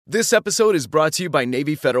This episode is brought to you by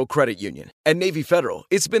Navy Federal Credit Union. At Navy Federal,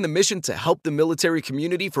 it's been the mission to help the military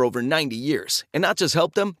community for over 90 years. And not just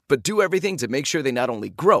help them, but do everything to make sure they not only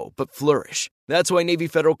grow, but flourish. That's why Navy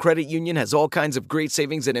Federal Credit Union has all kinds of great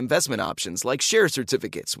savings and investment options like share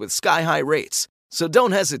certificates with sky-high rates. So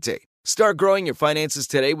don't hesitate. Start growing your finances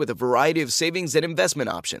today with a variety of savings and investment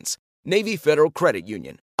options. Navy Federal Credit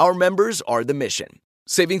Union. Our members are the mission.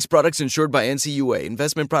 Savings products insured by NCUA.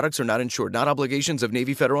 Investment products are not insured, not obligations of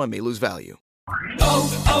Navy Federal and may lose value.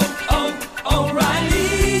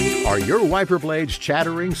 O'Reilly. Are your wiper blades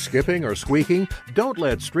chattering, skipping, or squeaking? Don't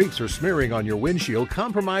let streaks or smearing on your windshield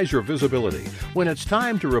compromise your visibility. When it's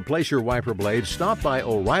time to replace your wiper blades, stop by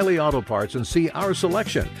O'Reilly Auto Parts and see our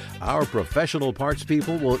selection. Our professional parts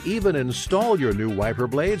people will even install your new wiper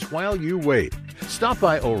blades while you wait. Stop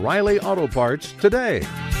by O'Reilly Auto Parts today.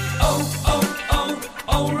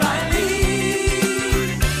 O'Reilly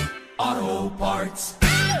Auto Parts.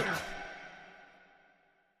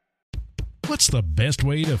 What's the best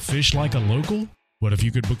way to fish like a local? What if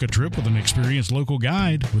you could book a trip with an experienced local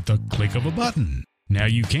guide with the click of a button? Now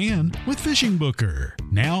you can with Fishing Booker.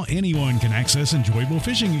 Now anyone can access enjoyable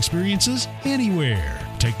fishing experiences anywhere.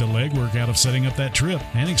 Take the legwork out of setting up that trip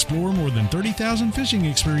and explore more than 30,000 fishing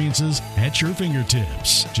experiences at your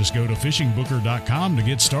fingertips. Just go to fishingbooker.com to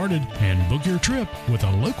get started and book your trip with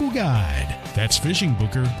a local guide. That's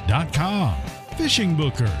fishingbooker.com. Fishing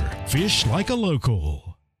Booker. Fish like a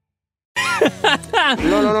local.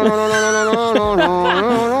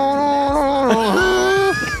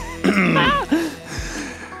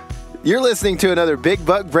 You're listening to another Big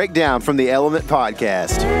Buck Breakdown from the Element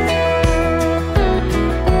Podcast.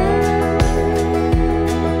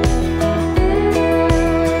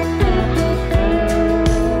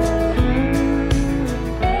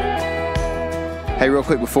 Hey, real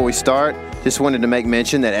quick before we start, just wanted to make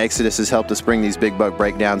mention that Exodus has helped us bring these Big Buck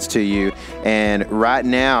Breakdowns to you. And right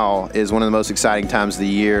now is one of the most exciting times of the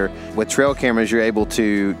year. With trail cameras, you're able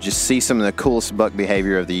to just see some of the coolest buck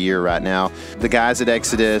behavior of the year right now. The guys at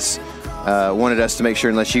Exodus wanted us to make sure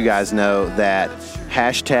and let you guys know that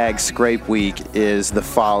hashtag Scrape Week is the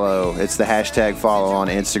follow. It's the hashtag follow on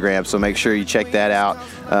Instagram. So make sure you check that out,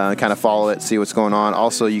 kind of follow it, see what's going on.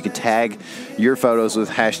 Also, you can tag your photos with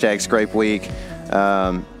hashtag Scrape Week.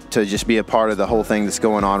 To just be a part of the whole thing that's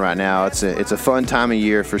going on right now. It's a fun time of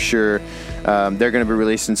year for sure. They're going to be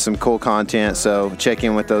releasing some cool content, so check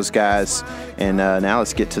in with those guys. And now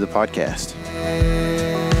let's get to the podcast.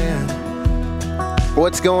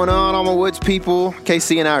 What's going on, all my woods people?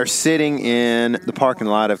 Casey and I are sitting in the parking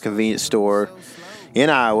lot of a convenience store in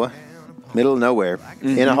Iowa, middle of nowhere,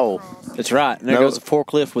 in a hole. That's right. And there goes a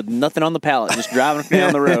forklift with nothing on the pallet, just driving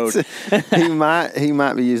down the road. he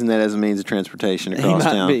might be using that as a means of transportation across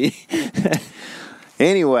town. He might be.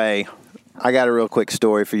 Anyway, I got a real quick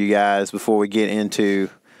story for you guys before we get into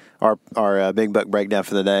our Big Buck Breakdown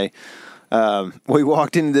for the day. We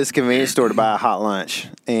walked into this convenience store to buy a hot lunch,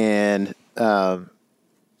 and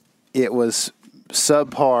it was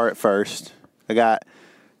subpar at first. I got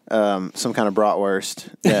some kind of bratwurst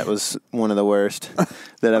that was one of the worst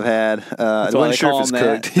that I've had. I wasn't sure if it's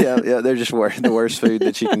cooked. Yeah, they're just the worst food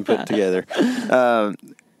that you can put together.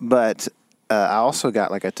 But I also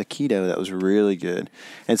got like a taquito that was really good.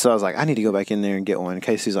 And so I was like, I need to go back in there and get one. And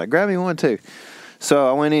Casey's like, grab me one too. So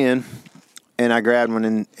I went in and I grabbed one,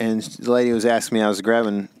 and the lady was asking me, I was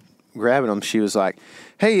grabbing them. She was like,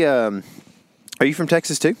 hey, are you from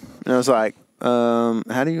Texas too? And I was like,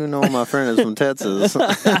 how do you know my friend is from Texas?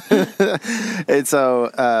 And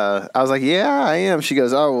so I was like, yeah, I am. She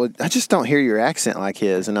goes, oh, well, I just don't hear your accent like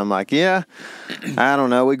his. And I'm like, yeah, I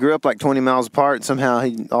don't know. We grew up like 20 miles apart. Somehow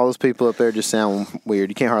all those people up there just sound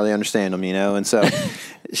weird. You can't hardly understand them, And so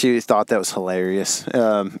she thought that was hilarious,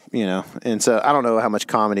 And so I don't know how much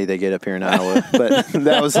comedy they get up here in Iowa, but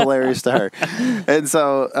that was hilarious to her. And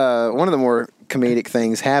so one of the more comedic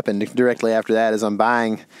things happened directly after that as I'm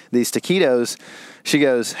buying these taquitos. She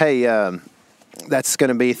goes, hey, that's going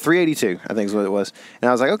to be $3.82, I think is what it was. And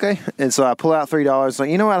I was like, okay. And so I pull out $3. Like,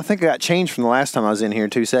 you know what? I think I got change from the last time I was in here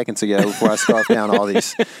 2 seconds ago before I scarfed down all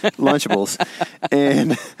these Lunchables.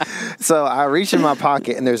 And so I reach in my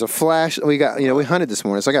pocket, and there's a flash. We hunted this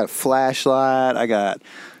morning. So I got a flashlight.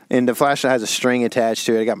 And the flashlight has a string attached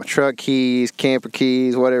to it. I got my truck keys, camper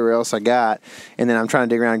keys, whatever else I got. And then I'm trying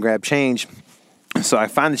to dig around and grab change. So I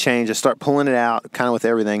find the change. I start pulling it out, kind of with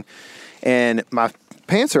everything. And my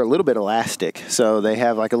pants are a little bit elastic, so they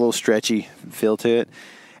have like a little stretchy feel to it.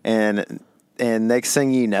 And next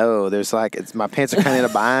thing you know, there's like my pants are kind of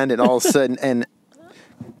in a bind, and all of a sudden, and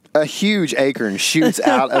a huge acorn shoots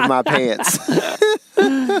out of my pants.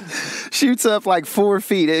 Shoots up like 4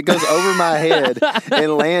 feet. It goes over my head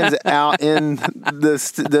and lands out in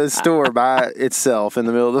the store by itself in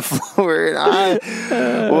the middle of the floor. And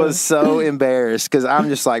I was so embarrassed because I'm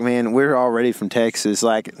just like, man, we're already from Texas.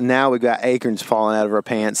 Like, now we've got acorns falling out of our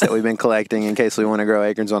pants that we've been collecting in case we want to grow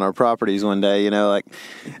acorns on our properties one day, like.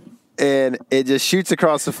 And it just shoots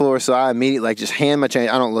across the floor, so I immediately just hand my change.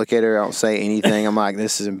 I don't look at her. I don't say anything. I'm like,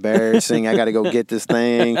 this is embarrassing. I got to go get this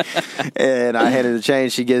thing. And I handed her the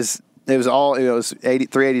change. She gets it was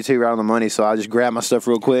 382 right on the money. So I just grabbed my stuff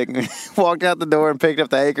real quick, and walked out the door, and picked up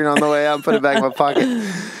the acorn on the way out and put it back in my pocket.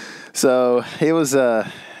 So it was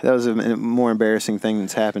that was a more embarrassing thing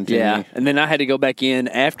that's happened to me. Yeah, and then I had to go back in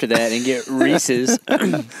after that and get Reese's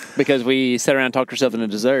because we sat around and talked ourselves into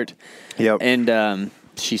dessert. Yep. And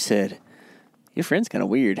she said, "Your friend's kind of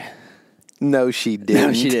weird." No, she didn't.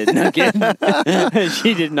 No, she didn't. No kidding.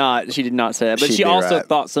 She did not. She did not say that. But she also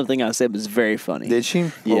thought something I said was very funny. Did she?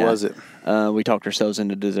 What was it? We talked ourselves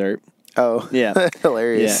into dessert. Oh, yeah,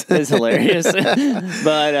 hilarious. Yeah, it's hilarious.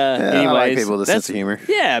 But anyways, I like people with a sense of humor.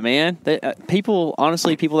 Yeah, man. People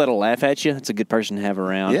that'll laugh at you. It's a good person to have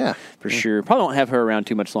around. Yeah, for sure. Probably won't have her around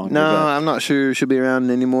too much longer. No, I'm not sure she'll be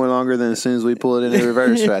around any more longer than as soon as we pull it into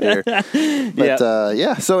reverse right here. But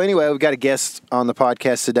yeah. So anyway, we've got a guest on the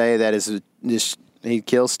podcast today that is just he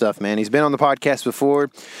kills stuff, man. He's been on the podcast before.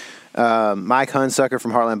 Mike Hunsucker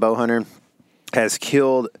from Heartland Bowhunter has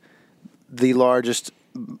killed the largest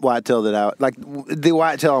whitetail that I like. The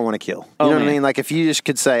whitetail I want to kill. You know what I mean? Like if you just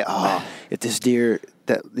could say, if this deer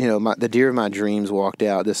that the deer of my dreams walked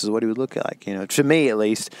out, this is what he would look like. To me at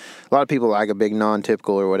least. A lot of people like a big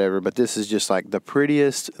non-typical or whatever, but this is just like the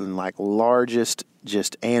prettiest and like largest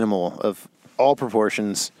just animal of all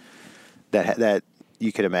proportions that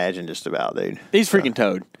you could imagine just about, dude. He's freaking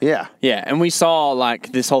toad. Yeah. Yeah, and we saw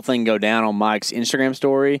like this whole thing go down on Mike's Instagram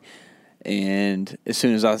story, and as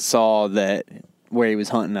soon as I saw that where he was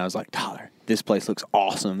hunting, I was like, Tyler, this place looks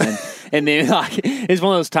awesome. And then like it's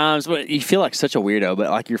one of those times where you feel like such a weirdo, but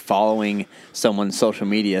like you're following someone's social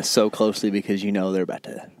media so closely because they're about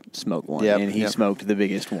to smoke one, and he smoked the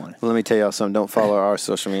biggest one. Well, let me tell y'all something. Don't follow our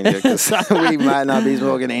social media because we might not be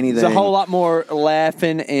smoking anything. There's a whole lot more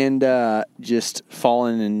laughing and just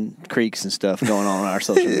falling in creeks and stuff going on our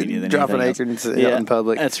social media than dropping acorns in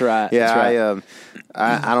public. That's right. Yeah, that's right.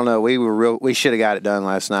 I don't know. We should have got it done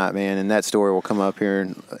last night, man, and that story will come up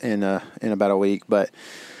here in about a week. But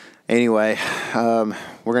anyway,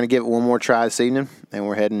 we're gonna give it one more try this evening, and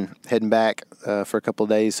we're heading back for a couple of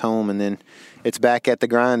days home, and then it's back at the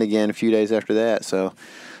grind again a few days after that. So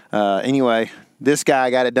anyway, this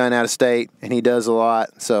guy got it done out of state, and he does a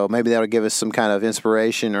lot. So maybe that'll give us some kind of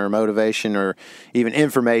inspiration or motivation or even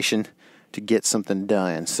information to get something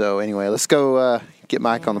done. So anyway, let's go get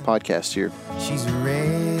Mike on the podcast here. She's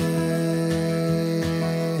red.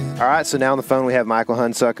 All right, so now on the phone we have Michael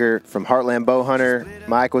Hunsucker from Heartland Bowhunter.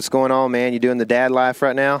 Mike, what's going on, man? You doing the dad life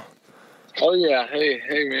right now? Oh yeah,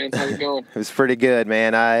 hey man, how's it going? It was pretty good,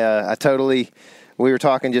 man. I totally. We were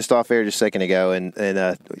talking just off air just a second ago, and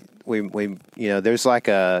we there's like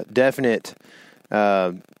a definite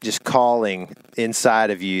just calling inside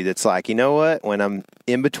of you that's like, you know what? When I'm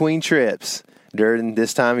in between trips during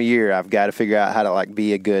this time of year, I've got to figure out how to like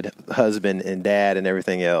be a good husband and dad and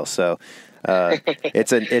everything else. So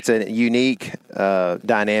it's a unique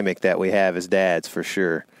dynamic that we have as dads for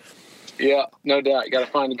sure. Yeah, no doubt. You got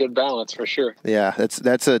to find a good balance for sure. Yeah,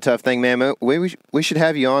 that's a tough thing, man. We should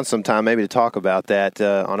have you on sometime maybe to talk about that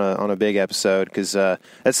on a big episode because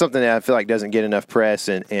that's something that I feel like doesn't get enough press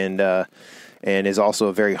and is also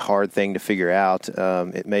a very hard thing to figure out.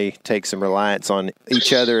 It may take some reliance on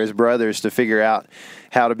each other as brothers to figure out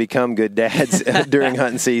how to become good dads during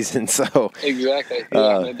hunting season. So exactly.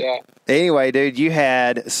 Yeah, no doubt. Anyway, dude, you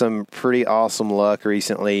had some pretty awesome luck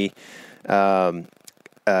recently.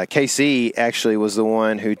 KC actually was the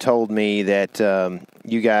one who told me that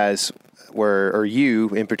you guys or you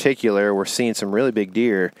in particular, were seeing some really big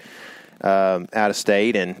deer out of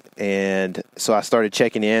state, and so I started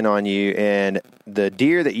checking in on you. And the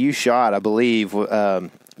deer that you shot, I believe,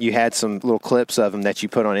 you had some little clips of him that you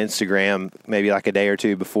put on Instagram maybe like a day or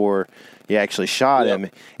two before you actually shot him.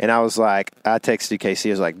 And I was like, I texted KC,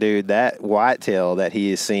 I was like, dude, that whitetail that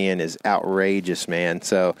he is seeing is outrageous, man.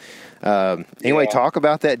 So anyway, talk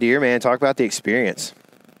about that deer, man. Talk about the experience.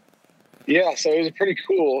 Yeah, so it was a pretty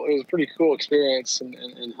cool experience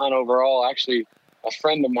and hunt overall. Actually, a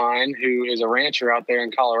friend of mine who is a rancher out there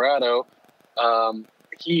in Colorado,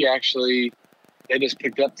 they just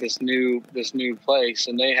picked up this new place,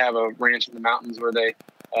 and they have a ranch in the mountains where they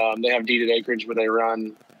have deeded acreage where they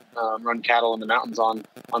run run cattle in the mountains on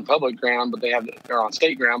public ground, but or on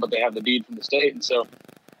state ground, but they have the deed from the state. And so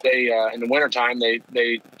they, in the wintertime,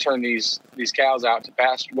 they turn these cows out to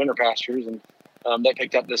winter pastures. And they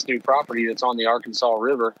picked up this new property that's on the Arkansas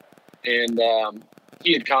River. And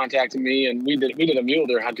he had contacted me, and we did a mule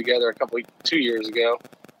deer hunt together 2 years ago.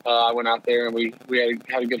 I went out there and we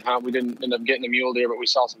had a good hunt. We didn't end up getting a mule deer, but we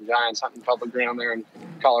saw some giants hunting public ground there in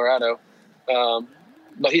Colorado.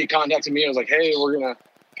 But he had contacted me. I was like, "Hey, we're gonna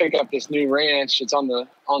pick up this new ranch. It's on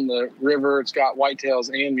the river. It's got whitetails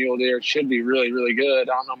and mule deer. It should be really, really good.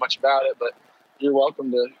 I don't know much about it, but you're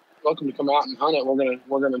welcome to come out and hunt it.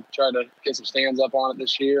 We're gonna try to get some stands up on it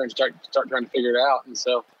this year and start trying to figure it out." And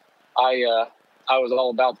so I was all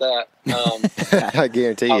about that. I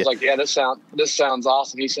guarantee you. I was like, "Yeah, this sounds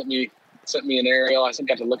awesome." He sent me an aerial. I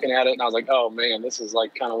got to looking at it, and I was like, "Oh man, this is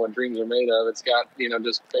like kind of what dreams are made of." It's got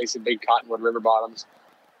just basic big cottonwood river bottoms,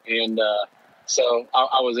 and so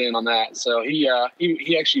I was in on that. So he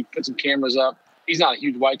actually put some cameras up. He's not a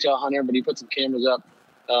huge whitetail hunter, but he put some cameras up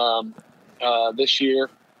this year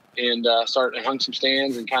and started and hung some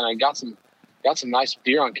stands and kind of got some nice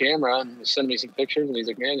deer on camera and was sending me some pictures. And he's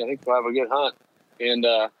like, "Man, I think we'll have a good hunt." And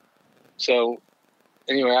so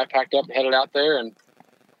anyway, I packed up and headed out there and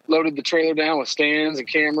loaded the trailer down with stands and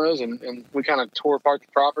cameras, and we kind of tore apart the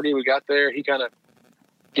property. We got there. He kind of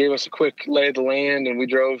gave us a quick lay of the land, and we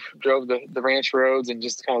drove the ranch roads and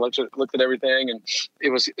just kind of looked at everything. And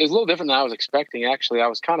it was a little different than I was expecting. Actually, I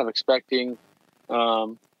was kind of expecting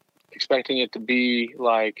it to be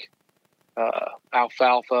like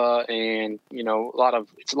alfalfa and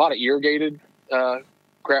it's a lot of irrigated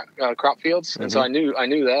crop fields, and so I knew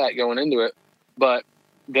that going into it. But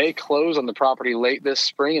they closed on the property late this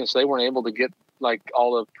spring, and so they weren't able to get like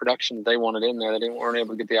all the production they wanted in there. They weren't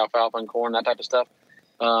able to get the alfalfa and corn, that type of stuff.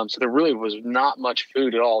 So there really was not much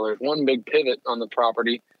food at all. There's one big pivot on the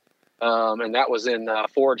property, and that was in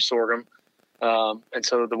forage sorghum. And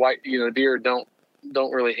so the deer don't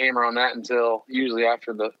really hammer on that until usually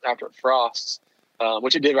after it frosts,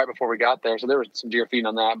 which it did right before we got there. So there was some deer feeding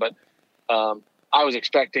on that, but I was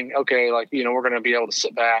expecting, okay, like, we're going to be able to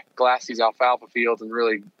sit back, glass these alfalfa fields and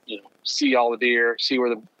really, see all the deer, see where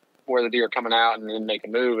the deer are coming out and then make a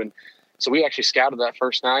move. And so we actually scouted that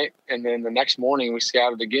first night. And then the next morning we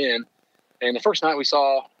scouted again. And the first night we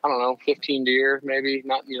saw, 15 deer, maybe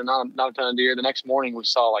not a ton of deer. The next morning we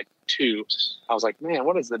saw like 2. I was like, man,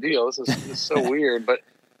 what is the deal? This is so weird. But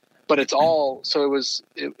it's all, so it was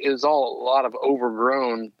all a lot of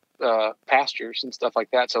overgrown pastures and stuff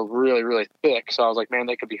like that, so really, really thick. So I was like, man,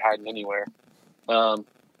 they could be hiding anywhere.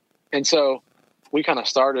 And so we kind of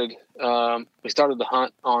started the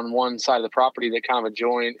hunt on one side of the property that kind of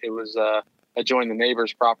adjoined the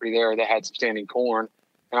neighbor's property there that had some standing corn.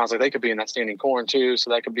 And I was like, they could be in that standing corn too,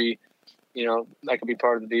 so that could be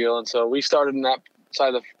part of the deal. And so we started in that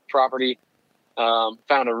side of the property,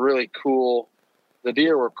 found a really cool, the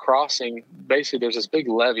deer were crossing, basically there's this big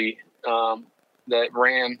levee that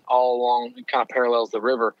ran all along, it kind of parallels the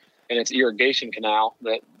river, and it's irrigation canal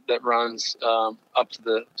that runs up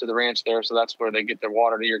to the ranch there. So that's where they get their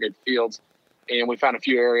water to irrigate the fields. And we found a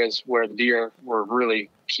few areas where the deer were really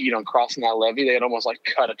keyed on crossing that levee. They had almost like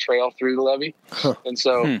cut a trail through the levee. And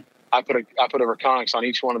so I put a reconics on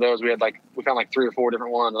each one of those. We found like 3 or 4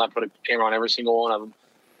 different ones, and I put a camera on every single one of them.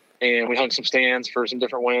 And we hung some stands for some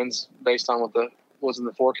different winds based on what was in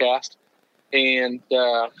the forecast. And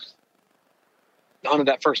hunted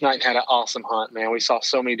that first night and had an awesome hunt, man. We saw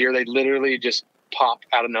so many deer. They literally just popped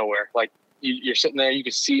out of nowhere. Like you're sitting there, you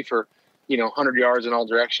could see for, 100 yards in all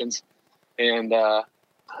directions. And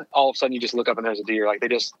all of a sudden you just look up and there's a deer. Like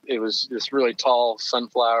it was this really tall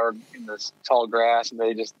sunflower in this tall grass, and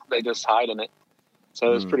they just hide in it.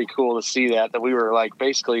 So it was pretty cool to see that we were like,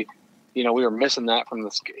 basically, we were missing that from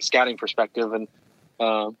the scouting perspective. And,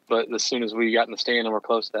 but as soon as we got in the stand and we're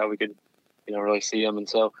close to that, we could, really see them. And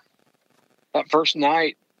so that first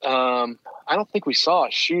night, I don't think we saw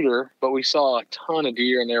a shooter, but we saw a ton of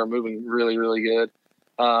deer, and they were moving really, really good.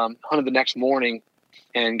 Hunted the next morning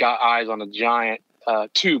and got eyes on a giant,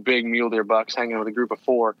 2 big mule deer bucks hanging with a group of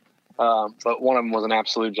 4. But one of them was an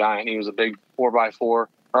absolute giant. He was a big 4x4 or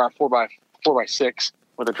a 4x6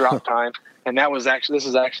 with a drop time. And this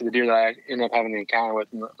is actually the deer that I ended up having the encounter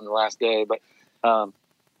with in the last day. But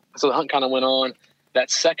so the hunt kind of went on.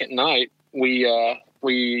 That second night, we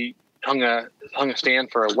hung a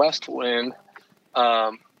stand for a west wind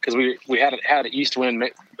because we had an east wind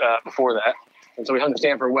before that, and so we hung a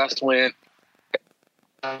stand for a west wind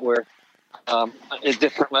where it's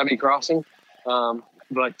different levee crossing,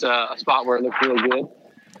 but a spot where it looked really good,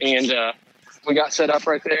 and we got set up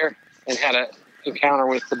right there and had encounter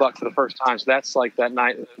with the buck for the first time. So that's like that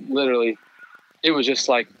night, literally, it was just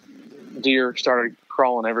like deer started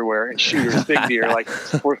crawling everywhere and shooters, big deer. Like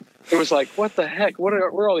it was like, what the heck? Where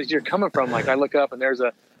are all these deer coming from? Like I look up and there's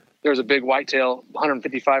a big whitetail,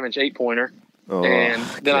 155-inch 8-pointer. And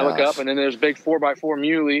then I look up and then there's a big 4x4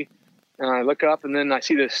 muley. And I look up and then I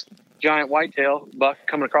see this giant whitetail buck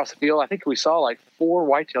coming across the field. I think we saw like 4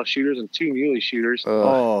 whitetail shooters and 2 muley shooters,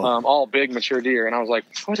 all big mature deer. And I was like,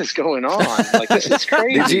 what is going on? Like, this is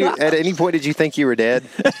crazy. At any point, did you think you were dead?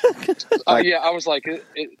 Yeah, I was like,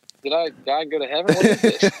 did I die and go to heaven? What is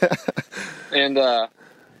this? And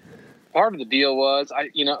part of the deal was,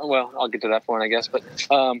 I'll get to that point, I guess. But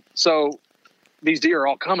so these deer are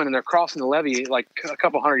all coming and they're crossing the levee like a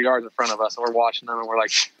couple hundred yards in front of us. And we're watching them and we're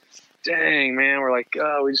like, dang, man, we're like,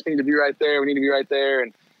 oh, we just need to be right there. We need to be right there.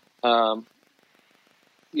 And, none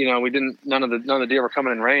of the deer were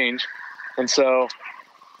coming in range. And so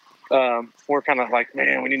we're kind of like,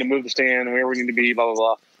 man, we need to move the stand where we need to be, blah, blah,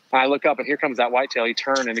 blah. And I look up and here comes that whitetail. He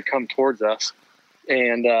turned and he come towards us.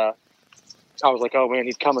 And I was like, oh, man,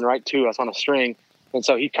 he's coming right to us on a string. And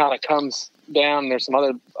so he kind of comes down. And there's some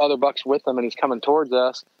other bucks with him and he's coming towards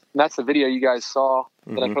us. And that's the video you guys saw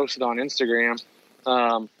that I posted on Instagram.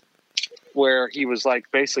 Where he was like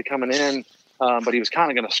basically coming in, but he was kind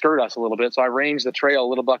of going to skirt us a little bit. So I ranged the trail, a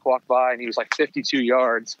little buck walked by and he was like 52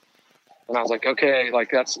 yards. And I was like, okay, like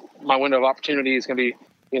that's my window of opportunity is going to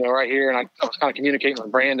be, right here. And I was kind of communicating with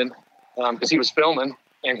Brandon because he was filming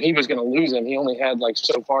and he was going to lose him. He only had like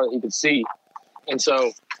so far that he could see. And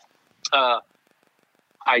so I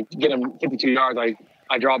get him 52 yards.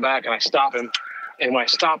 I draw back and I stop him. And when I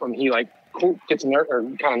stop him, he like gets kind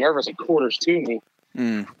of nervous and quarters to me.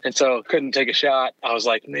 And so couldn't take a shot. I was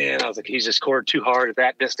like, he's just quartered too hard at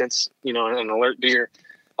that distance, an alert deer.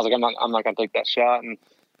 I was like, I'm not going to take that shot. And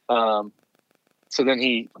so then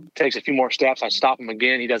he takes a few more steps. I stop him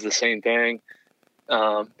again. He does the same thing.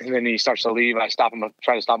 And then he starts to leave. I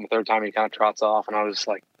try to stop him a third time. He kind of trots off and I was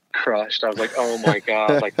like crushed. I was like, oh my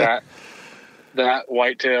God, like that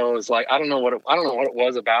whitetail is like, I don't know what it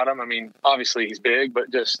was about him. I mean, obviously he's big, but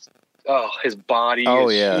just, his body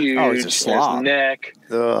is huge. His neck,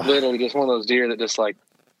 literally just one of those deer that just like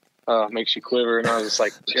makes you quiver. And I was just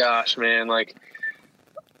like, gosh, man, like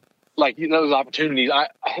those opportunities. I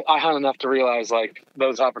hunt enough to realize like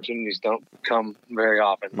those opportunities don't come very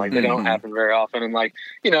often. Like they don't happen very often. And like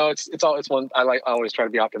it's one. I always try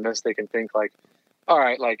to be optimistic and think like, all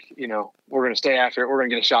right, like we're gonna stay after it. We're gonna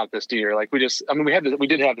get a shot at this deer. Like we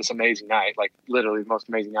did have this amazing night. Like literally the most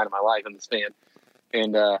amazing night of my life in the stand.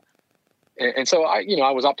 And so I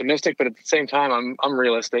was optimistic, but at the same time, I'm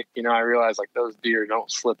realistic. I realized like those deer don't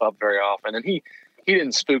slip up very often, and he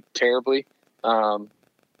didn't spook terribly.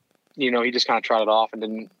 He just kind of trotted off and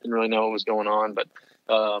didn't really know what was going on.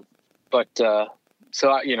 So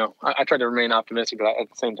I tried to remain optimistic, but at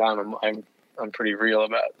the same time, I'm pretty real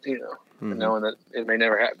about knowing that it may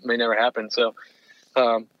never happen. So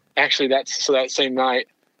actually, that same night.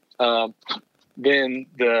 Then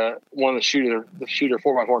the shooter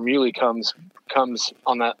 4x4 muley comes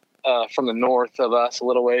on that from the north of us a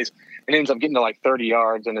little ways and ends up getting to like 30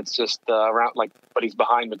 yards and it's just around like, but he's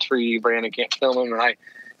behind the tree. Brandon can't film him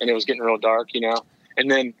and it was getting real dark, And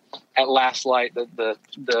then at last light,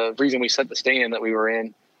 the reason we set the stand that we were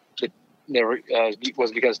in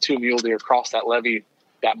was because 2 mule deer crossed that levee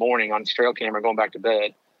that morning on trail camera going back to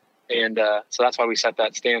bed, and so that's why we set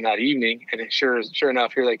that stand that evening. And it sure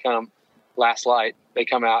enough, here they come. Last light, they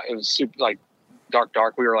come out. It was super like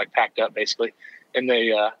dark. We were like packed up basically, and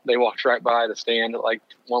they walked right by the stand. Like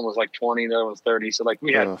one was like 20, the other one was 30. So like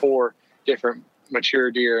we had 4 different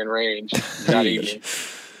mature deer in range that evening.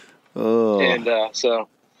 And so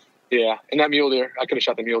yeah, and that mule deer, I could have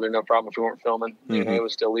shot the mule deer no problem if we weren't filming. It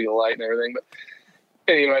was still legal light and everything. But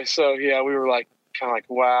anyway, so yeah, we were like kind of like,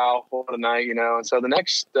 wow, what a night, And so the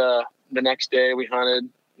next day we hunted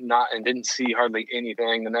and didn't see hardly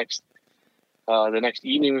anything. The next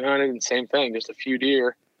evening we hunted and same thing, just a few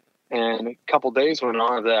deer, and a couple days went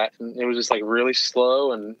on of that, and it was just like really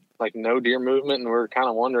slow and like no deer movement, and we were kind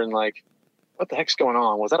of wondering like, what the heck's going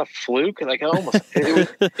on? Was that a fluke? Like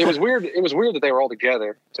it was weird. It was weird that they were all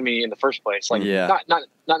together to me in the first place. Like not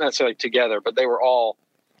necessarily together, but they were all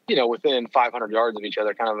within 500 yards of each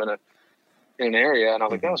other, kind of in an area, and I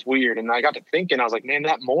was like, that was weird. And I got to thinking, I was like, man,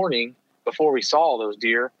 that morning before we saw those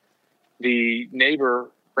deer, the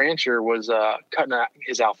neighbor rancher was cutting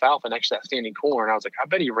his alfalfa next to that standing corn. I was like, I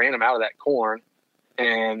bet he ran them out of that corn,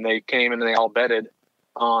 and they came and they all bedded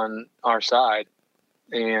on our side.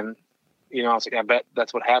 And I was like, I bet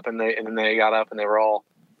that's what happened. And then they got up and they were all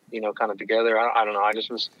kind of together. I don't know. I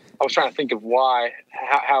was trying to think of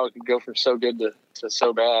how it could go from so good to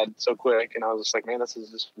so bad so quick. And I was just like, man, this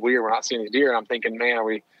is just weird. We're not seeing these deer. And I'm thinking, man, are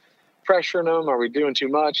we pressuring them? Are we doing too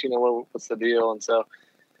much? What's the deal? And so,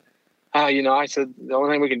 I said, the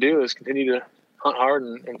only thing we can do is continue to hunt hard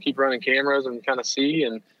and keep running cameras and kind of see.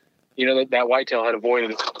 And, that whitetail had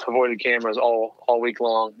avoided cameras all week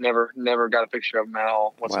long. Never got a picture of them at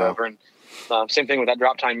all whatsoever. Wow. And same thing with that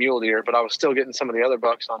drop time mule deer, but I was still getting some of the other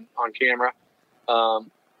bucks on camera.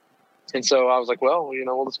 And so I was like, well,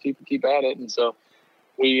 we'll just keep at it. And so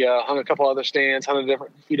we hung a couple other stands, hunted a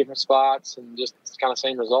few different spots, and just kind of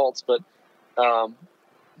same results. But on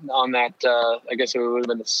that, I guess it would have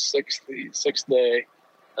been the sixth day.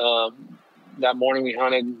 That morning we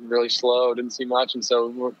hunted really slow, didn't see much, and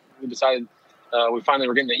so we decided we finally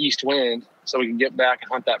were getting the east wind, so we can get back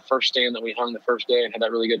and hunt that first stand that we hung the first day and had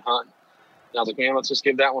that really good hunt. And I was like, man, let's just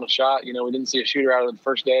give that one a shot. We didn't see a shooter out of the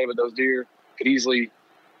first day, but those deer could easily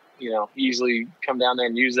come down there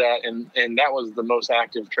and use that. And that was the most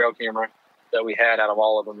active trail camera that we had out of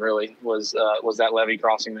all of them, really, was that levee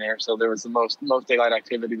crossing there. So there was the most daylight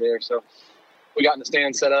activity there. So we got in the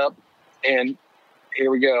stand set up, and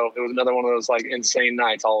here we go. It was another one of those like insane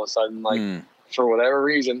nights all of a sudden, for whatever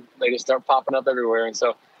reason, they just start popping up everywhere. And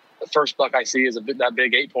so the first buck I see is that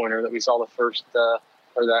big 8-pointer that we saw the first, the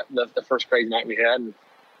first crazy night we had, and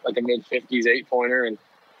like a mid-50s 8-pointer. And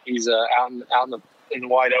he's out in the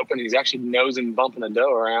wide open. He's actually nosing, bumping a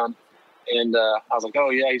doe around. And I was like,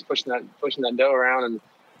 oh yeah, he's pushing that doe around.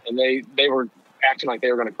 And they were acting like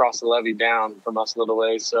they were going to cross the levee down from us a little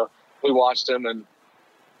ways. So we watched him, and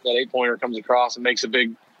that 8-pointer comes across and makes a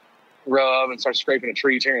big rub and starts scraping a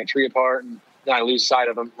tree, tearing a tree apart. And then I lose sight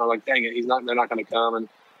of him. I'm like, dang it, they're not going to come. And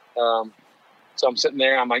so I'm sitting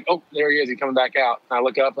there. I'm like, oh, there he is. He's coming back out. And I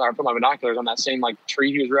look up and I put my binoculars on that same like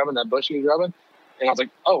tree he was rubbing, that bush he was rubbing. And I was like,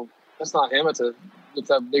 oh, that's not him. It's a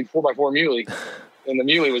big 4x4 muley. And the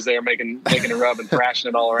muley was there making a rub and thrashing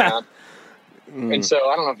it all around. And so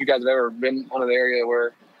I don't know if you guys have ever been on an area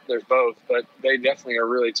where there's both, but they definitely are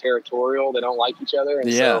really territorial. They don't like each other.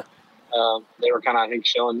 And so they were kind of, I think,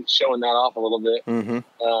 showing that off a little bit. Mm-hmm.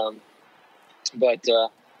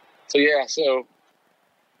 So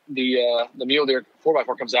the mule deer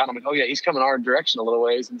 4x4 comes out, and I'm like, oh yeah, he's coming our direction a little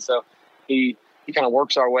ways. And so he kind of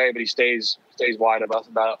works our way, but he stays wide of us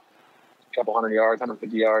about a couple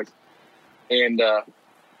 150 yards. And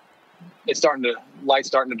light's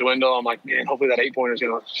starting to dwindle. I'm like, man, hopefully that 8-pointer is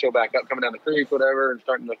going to show back up coming down the creek, whatever. And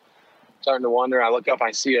starting to wonder. I look up,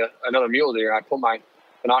 I see another mule deer. I put my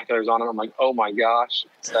binoculars on him. I'm like, oh my gosh,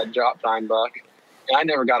 it's that drop tine buck. And I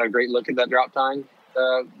never got a great look at that drop tine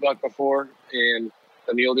buck before, and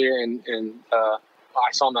the mule deer. And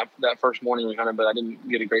I saw him that first morning we hunted, but I didn't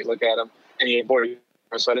get a great look at him. And he avoided,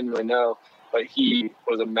 so I didn't really know. But he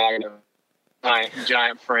was a magnet,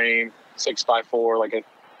 giant frame, 6x4, like a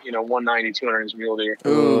 190, 200-inch mule deer.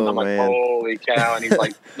 Ooh, I'm like, man. Holy cow! And he's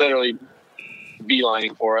like literally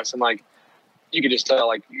beelining for us, and like you could just tell,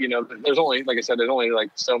 like there's only, like I said, there's only like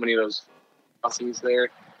so many of those crossings there,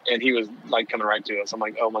 and he was like coming right to us. I'm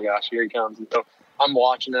like, oh my gosh, here he comes! And so I'm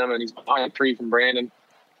watching him, and he's behind a tree from Brandon,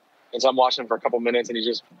 and so I'm watching him for a couple minutes, and he's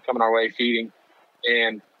just coming our way feeding,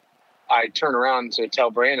 and I turn around to tell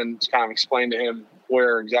Brandon to kind of explain to him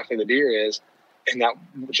where exactly the deer is. And that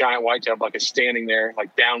giant whitetail buck is standing there,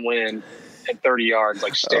 like downwind at 30 yards,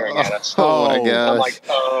 like staring at us. Oh my gosh. I'm like,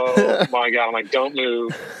 oh my God. I'm like, don't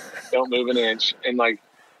move an inch. And like,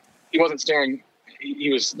 he wasn't staring.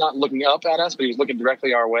 He was not looking up at us, but he was looking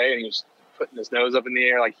directly our way, and he was putting his nose up in the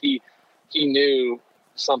air. Like he knew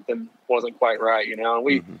something wasn't quite right, And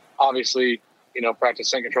we obviously, practice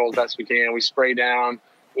scent control as best we can. We spray down.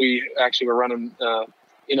 We actually were running, an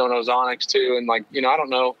ozonics too. And like, I don't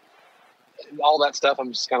know, all that stuff.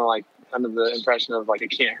 I'm just kind of like under the impression of like, it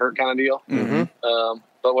can't hurt kind of deal. Mm-hmm.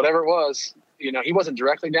 But whatever it was, he wasn't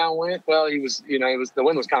directly downwind. Well, he was, the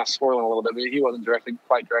wind was kind of swirling a little bit, but he wasn't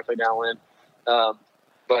quite directly downwind.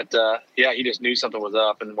 He just knew something was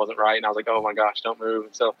up and wasn't right. And I was like, oh my gosh, don't move.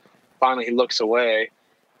 And so finally he looks away,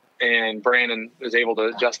 and Brandon is able to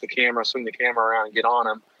adjust the camera, swing the camera around and get on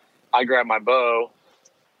him. I grab my bow,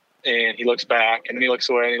 and he looks back, and then he looks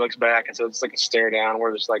away, and he looks back. And so it's like a stare down.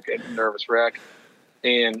 We're just like a nervous wreck.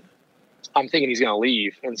 And I'm thinking he's going to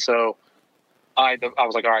leave. And so I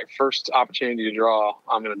was like, all right, first opportunity to draw,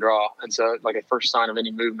 I'm going to draw. And so like a first sign of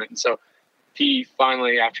any movement. And so he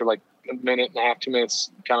finally, after like a minute and a half, 2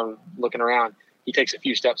 minutes, kind of looking around, he takes a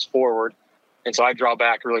few steps forward. And so I draw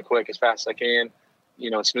back really quick, as fast as I can,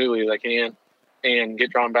 as smoothly as I can, and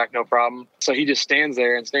get drawn back, no problem. So he just stands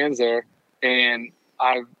there. And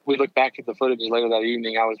we looked back at the footage later that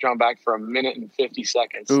evening. I was drawn back for 1 minute and 50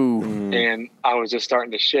 seconds. Ooh. And I was just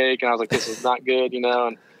starting to shake, and I was like, this is not good,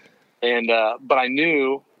 but I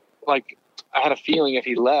knew, like, I had a feeling if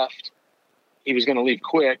he left, he was going to leave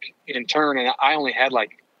quick and turn. And I only had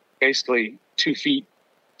like basically 2 feet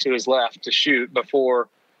to his left to shoot before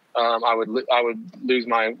I would lose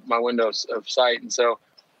my windows of sight. And so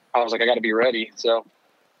I was like, I got to be ready. So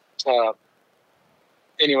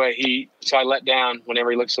anyway, so I let down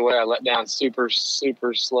whenever he looks away. I let down super,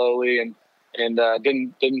 super slowly and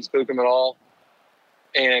didn't spook him at all.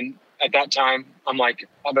 And at that time, I'm like,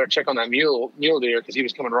 I better check on that mule deer because he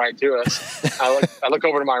was coming right to us. I look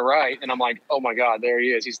over to my right, and I'm like, oh my God, there he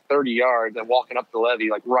is. He's 30 yards and walking up the levee,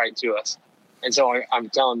 like right to us. And so I'm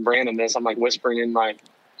telling Brandon this. I'm like whispering in my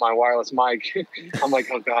wireless mic. I'm like,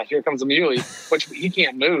 oh gosh, here comes the muley, which he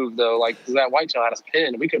can't move though. Like, 'cause that whitetail had us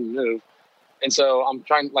pinned, we couldn't move. And so I'm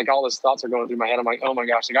trying, like, all these thoughts are going through my head. I'm like, oh my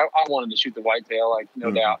gosh, like I wanted to shoot the whitetail, like no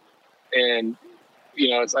doubt. And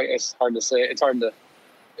it's like, it's hard to say. It's hard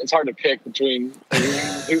to pick between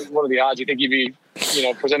what are the odds you think you'd be,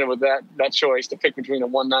 presented with that choice to pick between a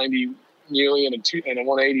 190 muley and a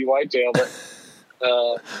 180 whitetail.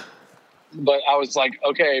 But I was like,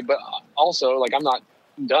 okay, but also like I'm not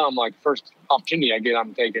dumb. Like first opportunity I get,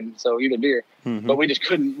 I'm taking. So either deer, but we just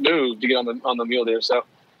couldn't move to get on the mule deer. So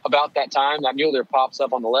about that time, that mule deer pops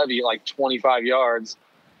up on the levee like 25 yards,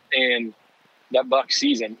 and that buck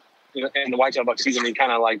sees him. And the whitetail buck sees him. He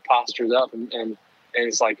kind of like postures up and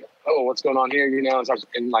it's like, oh, what's going on here?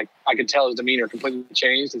 And like I could tell his demeanor completely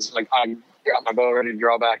changed. It's like I got my bow ready to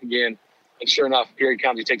draw back again, and sure enough, here he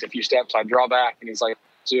comes. He takes a few steps. I draw back, and he's like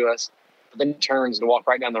to us. But then he turns to walk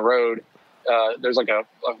right down the road. There's like a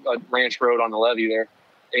ranch road on the levee there,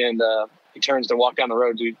 and he turns to walk down the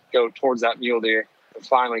road to go towards that mule deer. And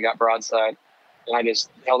finally got broadside, and I just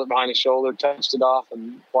held it behind his shoulder, touched it off,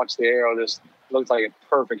 and watched the arrow. Just looked like a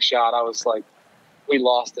perfect shot. I was like, we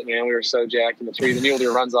lost it, man. We were so jacked in the tree. The mule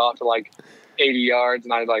deer runs off to like 80 yards,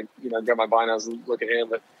 and I like, grab my binos and look at him,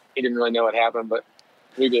 but he didn't really know what happened. But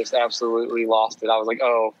we just absolutely lost it. I was like,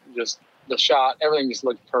 oh, just the shot, everything just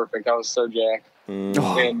looked perfect. I was so jacked. And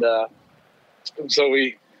so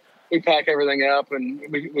we pack everything up, and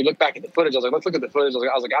we look back at the footage. I was like, let's look at the footage.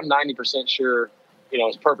 I was like, I'm 90% sure,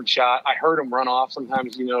 it's a perfect shot. I heard him run off.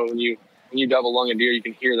 Sometimes, when you double lung a deer, you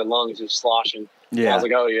can hear the lungs just sloshing. Yeah. And I was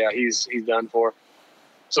like, oh yeah, he's done for.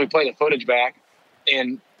 So we play the footage back,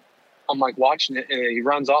 and I'm like watching it, and he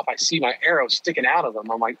runs off. I see my arrow sticking out of him.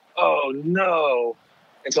 I'm like, oh no.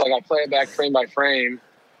 And so like I play it back frame by frame,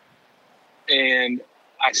 and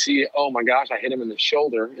I see, oh my gosh, I hit him in the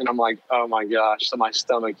shoulder, and I'm like, oh my gosh. So my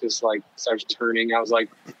stomach just like starts turning. I was like,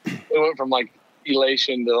 it went from like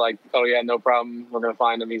elation to like, oh yeah, no problem. We're going to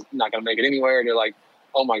find him. He's not going to make it anywhere. To like,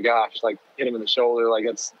 oh my gosh, like hit him in the shoulder. Like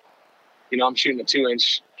it's, I'm shooting a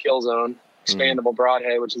 2-inch kill zone, expandable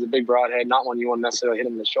broadhead, which is a big broadhead, not one you want to necessarily hit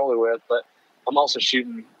him in the shoulder with, but I'm also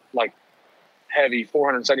shooting like heavy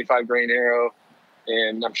 475 grain arrow,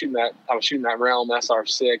 and I was shooting that Realm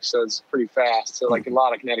SR6, so it's pretty fast. So like a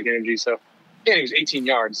lot of kinetic energy. So and it was 18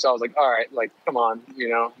 yards. So I was like, all right, like come on,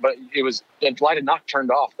 But the light had not turned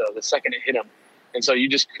off though the second it hit him, and so you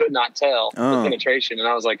just could not tell the penetration. And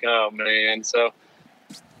I was like, oh man. So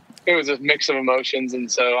it was a mix of emotions,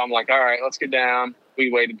 and so I'm like, all right, let's get down.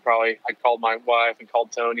 We waited I called my wife and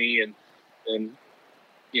called Tony and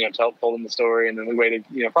told him the story, and then we waited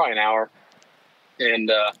probably an hour,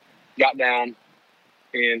 and got down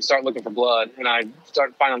and started looking for blood, and I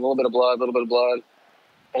started finding a little bit of blood,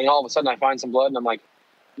 and all of a sudden I find some blood, and I'm like,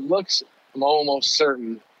 I'm almost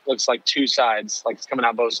certain looks like two sides, like it's coming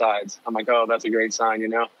out both sides. I'm like, oh, that's a great sign,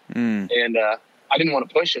 And I didn't want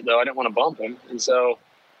to push it though. I didn't want to bump him, and so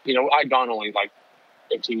I'd gone only like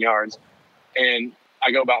 15 yards, and I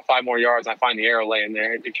go about 5 more yards, and I find the arrow laying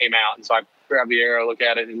there. It came out, and so I grab the arrow, look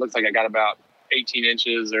at it, and it looks like I got about 18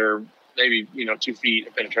 inches or maybe 2 feet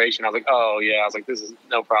of penetration. I was like, oh yeah. I was like, this is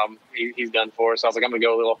no problem. He's done for. So I was like, I'm gonna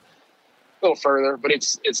go a little further, but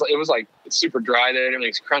it was like it's super dry there.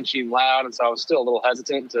 Everything's crunchy and loud, and so I was still a little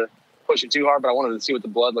hesitant to push it too hard. But I wanted to see what the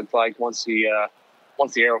blood looked like once the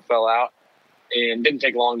arrow fell out, and didn't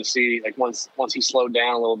take long to see. Like once he slowed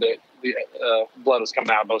down a little bit, the blood was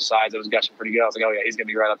coming out of both sides. It was gushing pretty good. I was like, oh yeah, he's gonna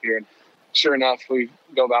be right up here. And sure enough, we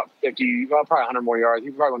go about 50, probably 100 more yards.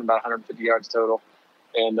 He probably went about 150 yards total.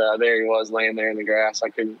 And there he was laying there in the grass. I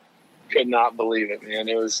could not believe it, man.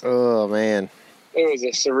 It was, oh man, it was a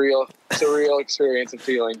surreal experience and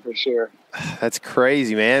feeling for sure. That's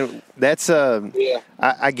crazy, man. That's yeah.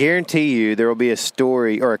 I guarantee you there will be a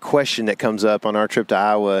story or a question that comes up on our trip to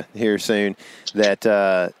Iowa here soon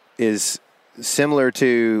that is similar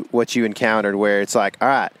to what you encountered, where it's like, all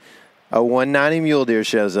right, a 190 mule deer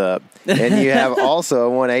shows up, and you have also a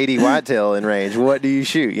 180 whitetail in range. What do you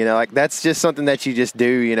shoot? You know, like that's just something that you just do,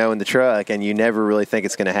 you know, in the truck, and you never really think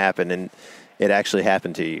it's going to happen, and it actually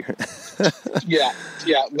happened to you. yeah,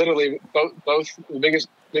 literally both the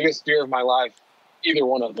biggest deer of my life, either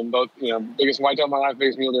one of them, both, you know, biggest whitetail of my life,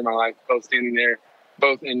 biggest mule deer of my life, both standing there,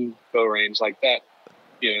 both in bow range like that.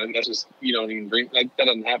 You know, that's just, you don't even dream. That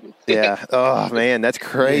doesn't happen. Yeah. Oh man, that's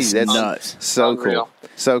crazy. That's nuts. So Unreal. Cool.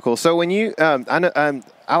 So cool. So when you, I know,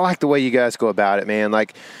 I like the way you guys go about it, man.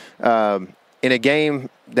 Like, in a game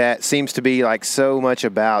that seems to be like so much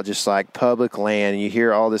about just like public land, and you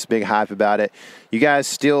hear all this big hype about it, you guys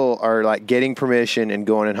still are like getting permission and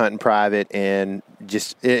going and hunting private, and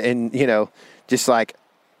just, and you know, just like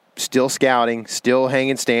still scouting, still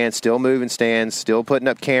hanging stands, still moving stands, still putting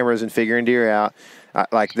up cameras and figuring deer out.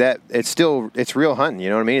 Like that, it's real hunting. You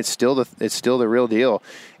know what I mean? It's still the real deal.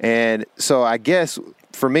 And so I guess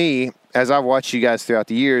for me, as I've watched you guys throughout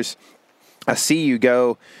the years, I see you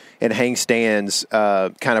go and hang stands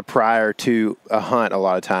kind of prior to a hunt a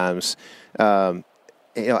lot of times. You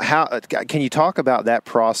know, how can you talk about that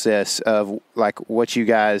process of like what you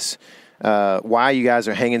guys, why you guys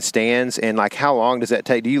are hanging stands, and like how long does that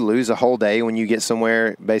take? Do you lose a whole day when you get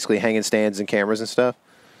somewhere basically hanging stands and cameras and stuff?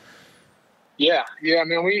 Yeah. I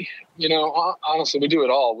mean, we, you know, honestly, we do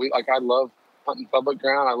it all. I love hunting public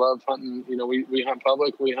ground. I love hunting, you know, we hunt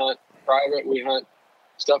public, we hunt private, we hunt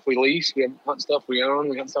stuff we lease, we hunt stuff we own,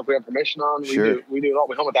 we hunt stuff we have permission on. Sure. We do it all.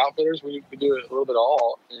 We hunt with outfitters. We do it a little bit of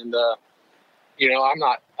all. And, you know,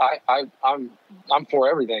 I'm for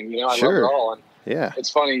everything, you know, I love it all. And yeah,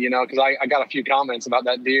 it's funny, you know, cause I got a few comments about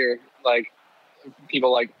that deer, like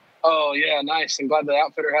people like, oh yeah, nice. I'm glad the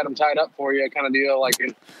outfitter had them tied up for you, kind of deal. Like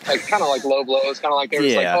kind of like low blows, kind of like they were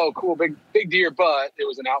just like, oh, cool, big deer, but it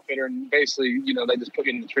was an outfitter, and basically, you know, they just put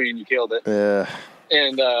you in the tree and you killed it.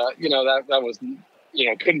 And you know, that was, you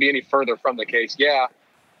know, couldn't be any further from the case. Yeah,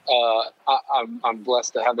 I'm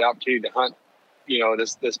blessed to have the opportunity to hunt, you know,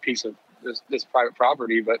 this piece of this private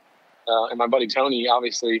property. But and my buddy Tony,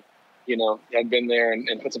 obviously, you know, had been there and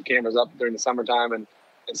put some cameras up during the summertime and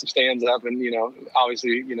some stands up, and, you know,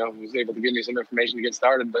 obviously, you know, was able to give me some information to get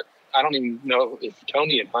started. But I don't even know if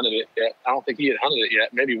Tony had hunted it yet. I don't think he had hunted it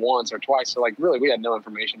yet, maybe once or twice. So like really we had no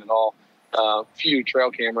information at all. Few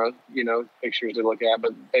trail camera, you know, pictures to look at,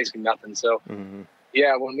 but basically nothing. So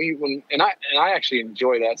yeah, when I actually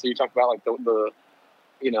enjoy that. So you talk about like the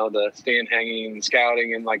you know, the stand hanging and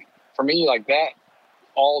scouting, and like for me, like that,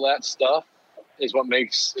 all that stuff is what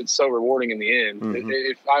makes it so rewarding in the end.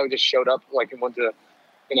 If I just showed up like and went to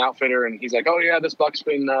an outfitter and he's like, oh yeah, this buck's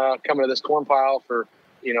been coming to this corn pile for,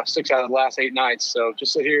 you know, 6 out of the last 8 nights, so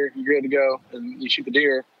just sit here, you're good to go, and you shoot the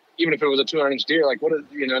deer. Even if it was a 200-inch deer, like what is,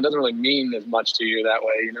 you know, it doesn't really mean as much to you that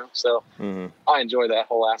way, you know. So I enjoy that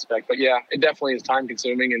whole aspect. But yeah, it definitely is time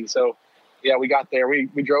consuming. And so yeah, we got there, we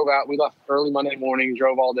drove out, we left early Monday morning,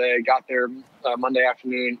 drove all day, got there Monday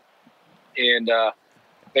afternoon, and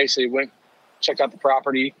basically went, checked out the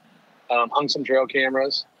property, hung some trail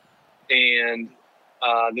cameras, and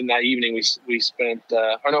then that evening we spent,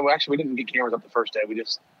 or no, actually we didn't get cameras up the first day. We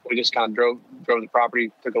just kind of drove the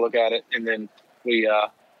property, took a look at it, and then we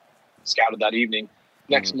scouted that evening.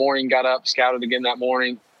 Next morning, got up, scouted again that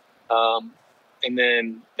morning, and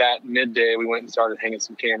then that midday we went and started hanging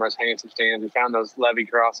some cameras, hanging some stands. We found those levee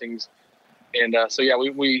crossings, and so yeah,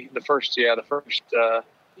 we the first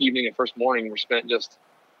evening and first morning were spent just,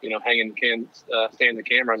 you know, hanging stands and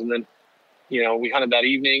cameras, and then, you know, we hunted that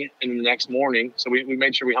evening and then the next morning. So we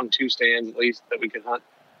made sure we hung 2 stands at least that we could hunt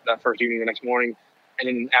that first evening the next morning. And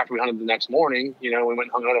then after we hunted the next morning, you know, we went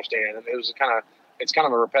and hung another stand. And it's kind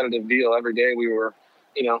of a repetitive deal. Every day we were,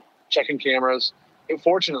 you know, checking cameras.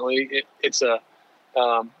 Fortunately, I was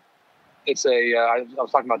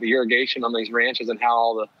talking about the irrigation on these ranches and how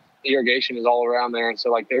all the irrigation is all around there. And so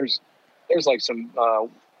like there's like some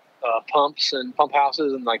pumps and pump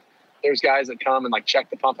houses, and like there's guys that come and like check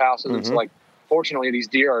the pump houses. And so like fortunately these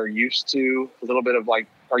deer are used to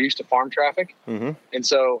farm traffic. And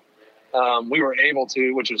so we were able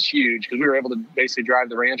to, which was huge, because we were able to basically drive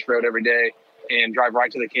the ranch road every day and drive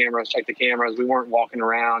right to the cameras, check the cameras. We weren't walking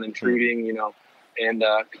around intruding, you know, and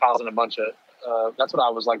causing a bunch of that's what I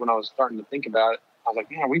was like when I was starting to think about it. I was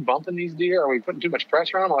like, man, are we bumping these deer? Are we putting too much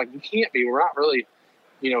pressure on them? I'm like, we can't be. We're not really,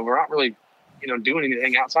 you know, doing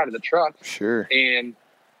anything outside of the truck. Sure. And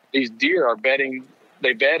these deer are bedding.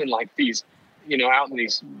 They bed in like these, you know, out in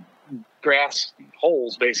these grass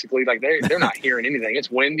holes, basically. Like they're not hearing anything.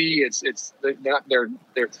 It's windy.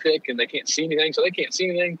 They're thick and they can't see anything. So they can't see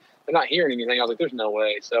anything. They're not hearing anything. I was like, there's no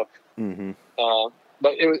way. So,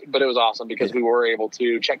 but it was awesome because we were able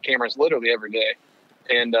to check cameras literally every day,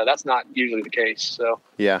 and that's not usually the case. So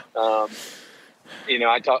yeah.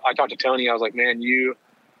 I talked to Tony. I was like, man,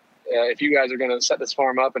 if you guys are going to set this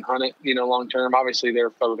farm up and hunt it, long term, obviously their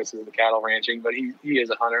focus is the cattle ranching, but he is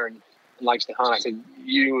a hunter and likes to hunt. I said,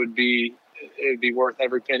 it would be worth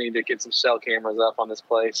every penny to get some cell cameras up on this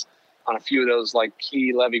place on a few of those like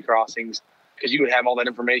key levee crossings, because you would have all that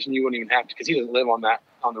information. You wouldn't even have to, because he doesn't live on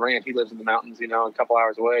the ranch. He lives in the mountains, a couple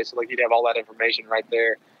hours away. So like you'd have all that information right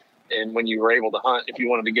there. And when you were able to hunt, if you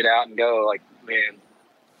wanted to get out and go, like, man,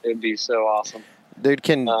 it'd be so awesome. Dude,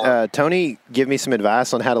 can Tony give me some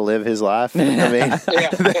advice on how to live his life? I mean,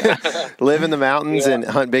 live in the mountains and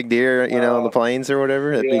hunt big deer, on the plains or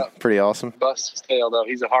whatever. That'd be pretty awesome. Bust his tail, though.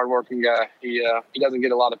 He's a hardworking guy. He doesn't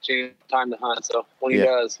get a lot of time to hunt, so when he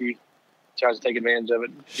does, he tries to take advantage of it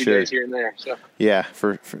a few days here and there. So yeah,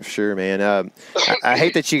 for sure, man. I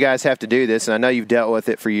hate that you guys have to do this, and I know you've dealt with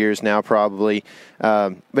it for years now, probably.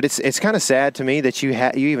 But it's kind of sad to me that you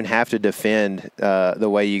even have to defend the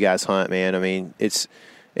way you guys hunt, man. I mean, it's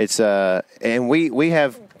and we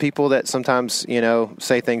have people that sometimes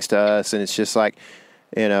say things to us, and it's just like,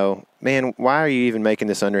 man, why are you even making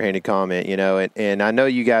this underhanded comment? And I know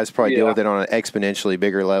you guys probably deal with it on an exponentially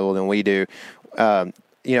bigger level than we do.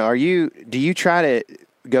 Do you try to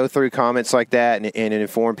go through comments like that and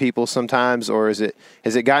inform people sometimes, or has it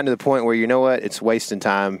gotten to the point where it's wasting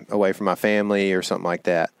time away from my family or something like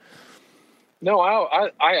that? No,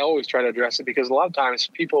 I always try to address it, because a lot of times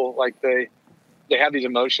people like they have these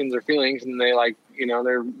emotions or feelings, and they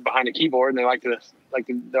they're behind a keyboard and they they're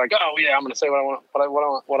like, oh yeah, I'm going to say what I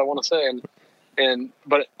want to say,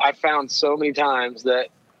 but I found so many times that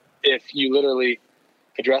if you literally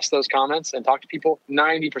address those comments and talk to people,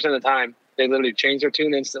 90% of the time they literally change their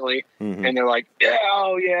tune instantly, and they're like,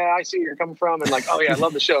 I see where you're coming from, and like, oh yeah, I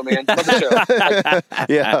love the show, man, love the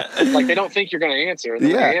show. Like they don't think you're going to answer, and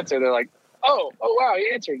then when they answer, they're like, oh wow,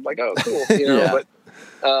 you answered, like, oh cool,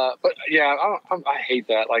 but yeah, I hate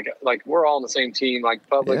that. Like we're all on the same team, like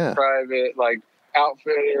public, private, like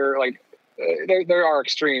outfitter, like there are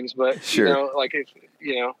extremes, but like if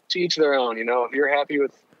to each their own. If you're happy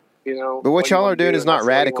with but what y'all are doing is not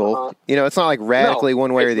radical. It's not like radically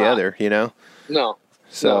one way or the other. No.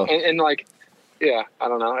 So and like, I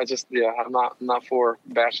don't know. It's just I'm not for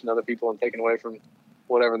bashing other people and taking away from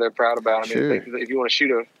whatever they're proud about. I mean, if you want to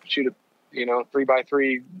shoot a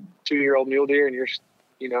 3x3 2-year-old mule deer and you're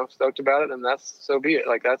stoked about it, then that's so be it.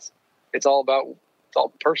 Like it's all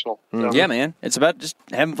personal. So. Yeah, man. It's about just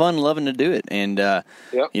having fun and loving to do it. And I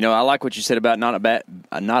like what you said about not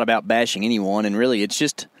about bashing anyone, and really it's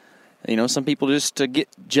just some people just get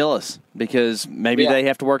jealous because maybe they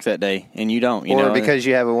have to work that day and you don't, or because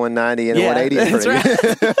you have a 190 and a 180 in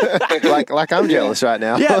front of you. like I'm jealous right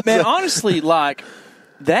now. Yeah, man, honestly, like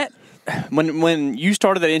that, when you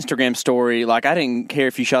started that Instagram story, like I didn't care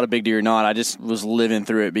if you shot a big deer or not. I just was living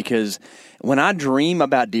through it, because when I dream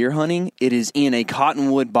about deer hunting, it is in a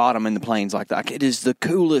cottonwood bottom in the plains like that. It is the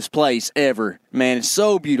coolest place ever, man. It's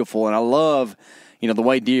so beautiful, and I love, the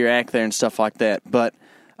way deer act there and stuff like that. But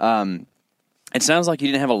it sounds like you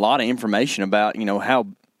didn't have a lot of information about,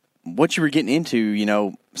 what you were getting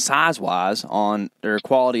into, size-wise on their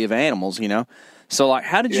quality of animals, So, like,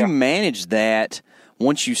 how did you manage that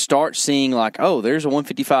once you start seeing, like, oh, there's a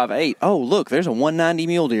 155.8. Oh, look, there's a 190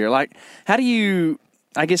 mule deer. Like, how do you,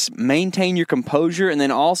 I guess, maintain your composure and then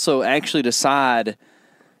also actually decide,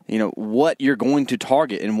 what you're going to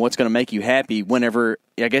target and what's going to make you happy whenever,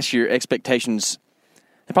 I guess, your expectations,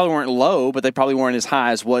 they probably weren't low, but they probably weren't as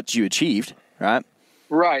high as what you achieved, right?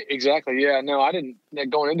 Right, exactly. Yeah, no, I didn't,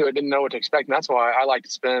 going into it, didn't know what to expect. And that's why I like to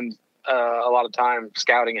spend a lot of time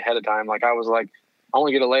scouting ahead of time. Like I was like, I want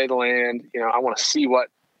to get a lay of the land. I want to see what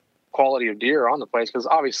quality of deer are on the place, because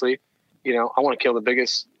obviously, I want to kill the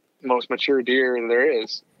biggest, most mature deer there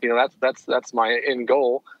is. That's my end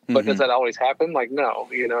goal. But does that always happen? Like, no.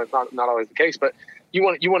 It's not always the case. But you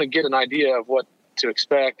want to get an idea of what to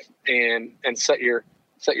expect and set your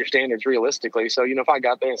standards realistically. So if I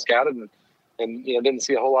got there and scouted and didn't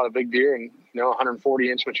see a whole lot of big deer, and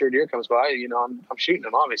 140-inch mature deer comes by, I'm shooting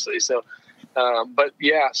them, obviously. So, but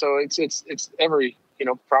yeah, so it's every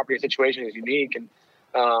property situation is unique, and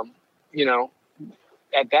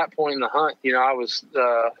at that point in the hunt, I was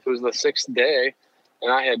it was the 6th day,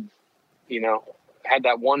 and I had had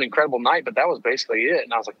that one incredible night, but that was basically it.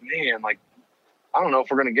 And I was like, man, like I don't know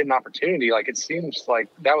if we're going to get an opportunity. Like it seems like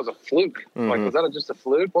that was a fluke. Like was that just a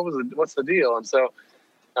fluke? What's the deal? And so,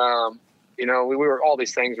 we were, all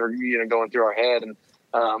these things were going through our head, and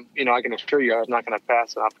I can assure you I was not going to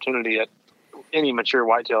pass an opportunity at any mature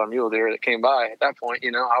whitetail or mule deer that came by at that point.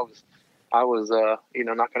 I was I was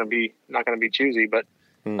not going to be choosy, but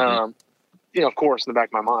of course, in the back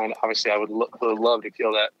of my mind, obviously, I would love to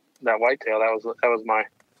kill that whitetail. That was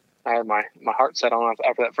I had my heart set on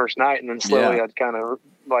after that first night, and then slowly I'd kind of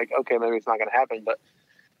like, okay, maybe it's not going to happen. But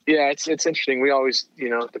yeah, it's interesting. We always,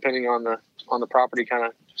 depending on the property, kind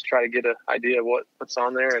of just try to get an idea of what's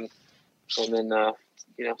on there, and then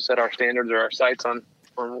set our standards or our sights on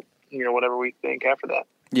whatever we think after that.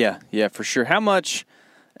 Yeah, for sure. How much?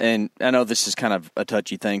 And I know this is kind of a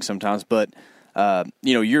touchy thing sometimes, but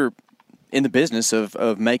you're in the business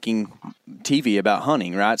of making TV about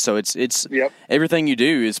hunting, right? So it's everything you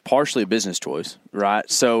do is partially a business choice, right?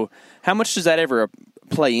 So how much does that ever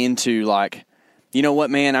play into, like, you know what,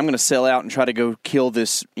 man, I'm going to sell out and try to go kill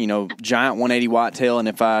this, giant 180 whitetail, and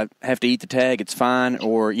if I have to eat the tag, it's fine.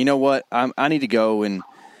 Or, you know what, I need to go and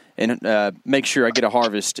make sure I get a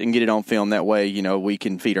harvest and get it on film. That way, we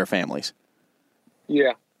can feed our families.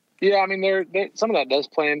 Yeah. I mean, there some of that does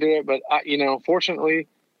play into it, but fortunately,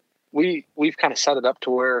 we've kind of set it up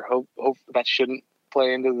to where hope that shouldn't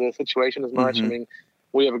play into the situation as much. I mean,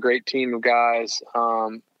 we have a great team of guys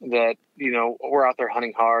that we're out there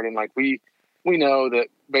hunting hard, and like we know that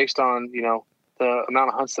based on the amount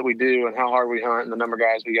of hunts that we do and how hard we hunt and the number of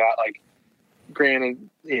guys we got. Like, granted,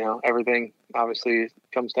 everything obviously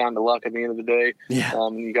comes down to luck at the end of the day. Yeah.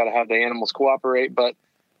 You got to have the animals cooperate, but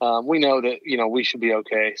we know that we should be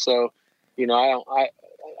okay. So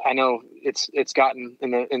I know it's gotten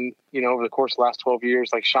in over the course of the last 12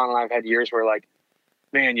 years, like Sean and I have had years where, like,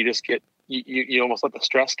 man, you just get, you almost let the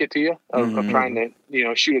stress get to you of trying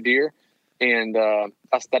to, shoot a deer. And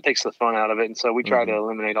that takes the fun out of it. And so we try to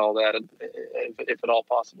eliminate all that if at all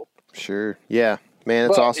possible. Sure. Yeah, man,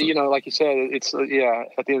 that's awesome. Like you said, it's, at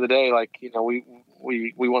the end of the day, like, we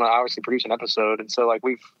want to obviously produce an episode. And so, like,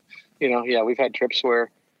 we've had trips where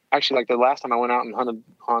actually, like, the last time I went out and hunted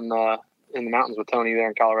in the mountains with Tony there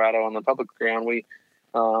in Colorado on the public ground, we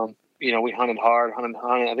hunted hard.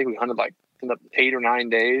 I think we hunted like 8 or 9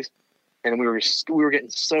 days, and we were getting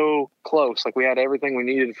so close. Like, we had everything we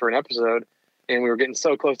needed for an episode, and we were getting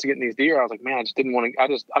so close to getting these deer. I was like, man, I just didn't want to. I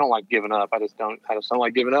don't like giving up. I just don't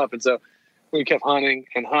like giving up. And so we kept hunting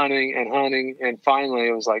and hunting and hunting, and finally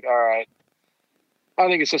it was like, all right, I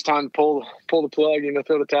think it's just time to pull the plug,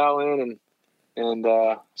 throw the towel in, and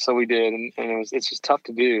so we did, and it's just tough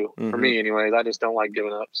to do for me, anyways. I just don't like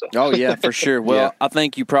giving up. So. Oh yeah, for sure. Well, I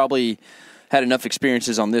think you probably had enough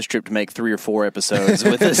experiences on this trip to make 3 or 4 episodes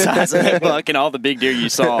with the size of that buck and all the big deer you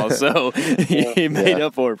saw. So you made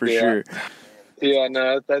up for it for sure. Yeah,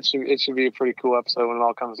 no, it should be a pretty cool episode when it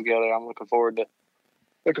all comes together. I'm looking forward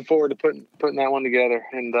to putting that one together.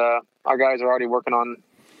 And our guys are already working on.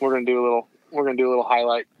 We're gonna do a little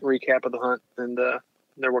highlight recap of the hunt, and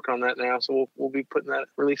they're working on that now. So we'll be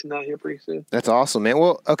releasing that here pretty soon. That's awesome, man.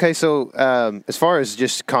 Well, okay, so as far as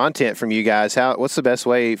just content from you guys, what's the best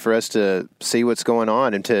way for us to see what's going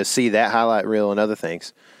on and to see that highlight reel and other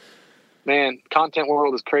things? Man, content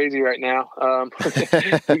world is crazy right now.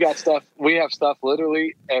 We have stuff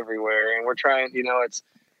literally everywhere, and we're trying.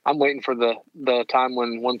 I'm waiting for the time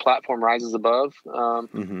when one platform rises above,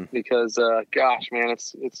 because gosh, man,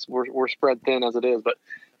 we're spread thin as it is. But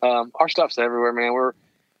our stuff's everywhere, man.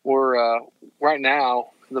 We're right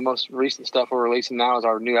now, the most recent stuff we're releasing now is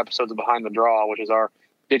our new episodes of Behind the Draw, which is our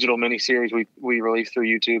digital mini series we release through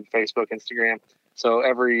YouTube, Facebook, Instagram. So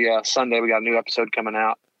every Sunday we got a new episode coming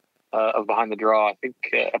out of Behind the Draw. I think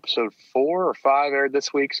episode 4 or 5 aired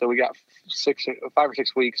this week, so we got 5 or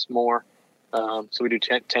 6 weeks more. So we do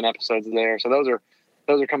 10 episodes there. So those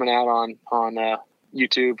are coming out on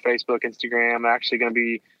YouTube, Facebook, Instagram. Actually going to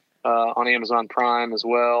be on Amazon Prime as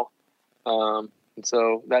well. And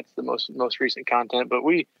so that's the most recent content. But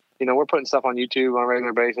we're putting stuff on YouTube on a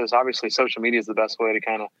regular basis. Obviously, social media is the best way to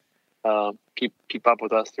kind of keep up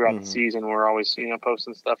with us throughout the season. We're always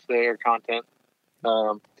posting stuff there, content.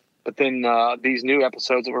 But then these new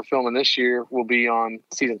episodes that we're filming this year will be on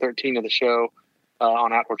season 13 of the show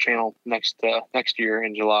on Outdoor Channel next year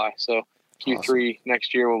in July. So Q3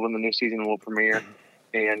 next year when the new season will premiere,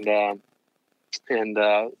 and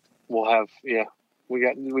we'll have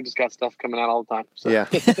we just got stuff coming out all the time. So. Yeah,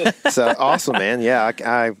 so awesome, man. Yeah,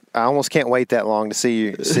 I almost can't wait that long to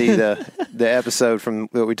see the episode from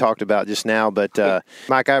what we talked about just now. But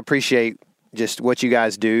Mike, I appreciate just what you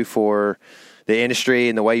guys do for the industry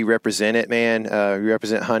and the way you represent it, man. You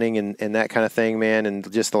represent hunting and that kind of thing, man, and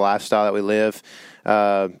just the lifestyle that we live.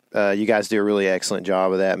 You guys do a really excellent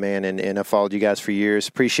job of that, man, and I've followed you guys for years.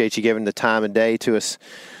 Appreciate you giving the time of day to us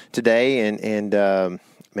today, and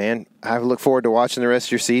man, I look forward to watching the rest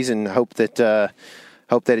of your season. Hope that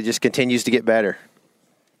it just continues to get better.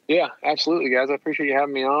 Yeah, absolutely, guys. I appreciate you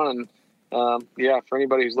having me on, for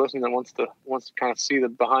anybody who's listening that wants to kind of see the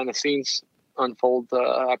behind the scenes unfold,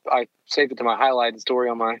 I saved it to my highlighted story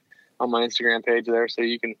on my Instagram page there, so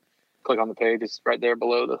you can click on the page. It's right there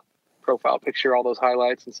below the profile picture, all those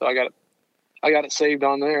highlights, and so I got it saved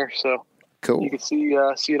on there, so cool. You can see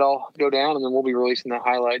it all go down, and then we'll be releasing that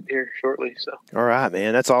highlight here shortly. So all right,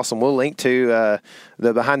 man, that's awesome. We'll link to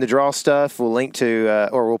the behind the draw stuff. We'll link to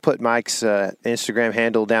or we'll put Mike's Instagram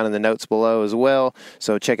handle down in the notes below as well.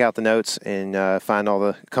 So check out the notes and find all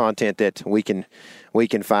the content that we can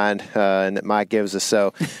find and that Mike gives us.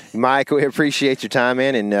 So, Mike, we appreciate your time,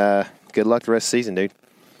 man, and good luck the rest of the season, dude.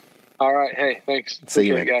 All right. Hey, thanks. See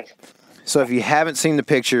you, man. Guys. So if you haven't seen the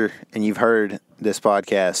picture and you've heard this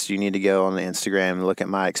podcast, you need to go on the Instagram and look at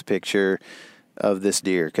Mike's picture of this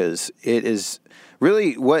deer, because it is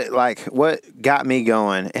really what got me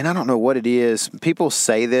going. And I don't know what it is. People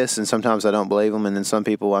say this, and sometimes I don't believe them, and then some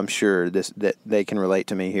people, I'm sure that they can relate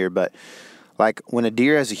to me here. But like when a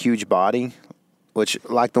deer has a huge body, which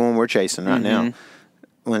like the one we're chasing right now,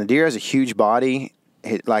 when a deer has a huge body,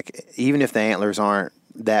 like even if the antlers aren't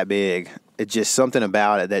that big, it's just something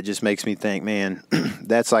about it that just makes me think, man,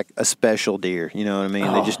 that's like a special deer. You know what I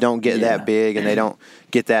mean? They just don't get that big, and they don't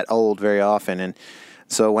get that old very often. And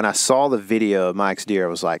so when I saw the video of Mike's deer, I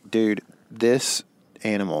was like, dude, this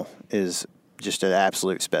animal is just an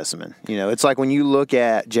absolute specimen. You know, it's like when you look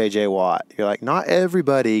at J.J. Watt, you're like, not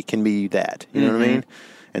everybody can be that. You know what I mean?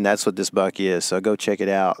 And that's what this buck is. So go check it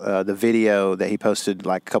out. The video that he posted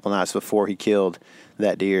like a couple nights before he killed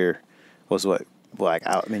that deer was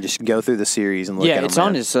just go through the series and look at it. Yeah, it's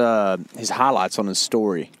on his highlights on his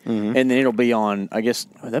story. And then it'll be on, I guess,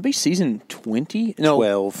 would that be season 20? No.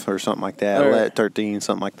 12 or something like that. 13,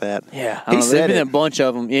 something like that. Yeah. There's been a bunch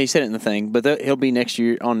of them. Yeah, he said it in the thing. But he'll be next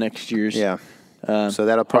year's. Yeah. So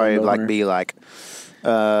that'll probably be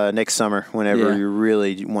next summer whenever you're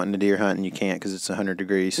really wanting to deer hunt and you can't because it's 100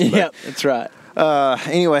 degrees. Yeah, that's right.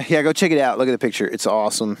 Anyway, go check it out. Look at the picture. It's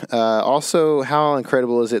awesome. Also, how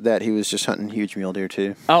incredible is it that he was just hunting huge mule deer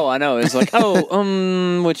too? Oh, I know. It's like,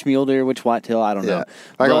 which mule deer, which whitetail, I don't know.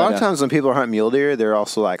 Like a lot of times when people are hunting mule deer, they're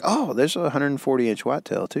also like, oh, there's a 140-inch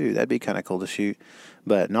whitetail too. That'd be kind of cool to shoot.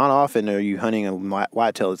 But not often are you hunting a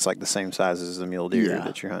whitetail that's like the same size as the mule deer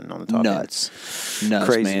that you're hunting on the top Nuts,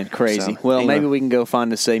 Crazy. Man, crazy. So, well, maybe we can go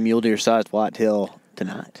find the same mule deer-sized whitetail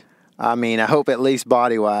tonight. I mean, I hope at least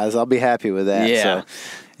body-wise. I'll be happy with that. Yeah. So,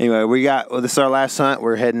 anyway, this is our last hunt.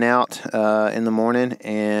 We're heading out in the morning,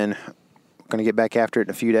 and we're going to get back after it in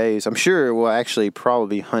a few days. I'm sure we'll actually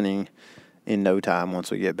probably be hunting in no time once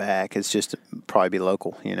we get back. It's just probably be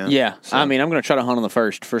local, you know? Yeah. So. I mean, I'm going to try to hunt on the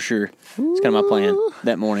first for sure. It's kind of my plan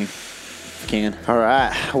that morning. If I can. All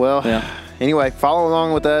right. Well, anyway, follow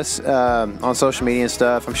along with us on social media and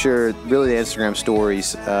stuff. I'm sure really the Instagram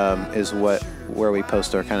stories is where we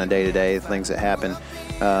post our kind of day-to-day things that happen.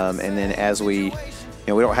 And then as we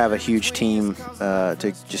don't have a huge team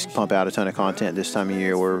to just pump out a ton of content this time of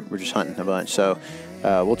year. We're just hunting a bunch. So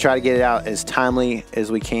we'll try to get it out as timely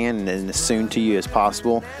as we can and as soon to you as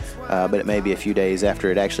possible. But it may be a few days after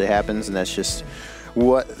it actually happens, and that's just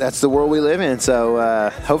that's the world we live in. So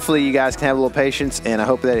hopefully you guys can have a little patience, and I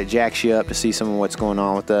hope that it jacks you up to see some of what's going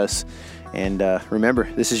on with us. And remember,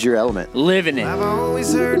 this is your element. Living it. I've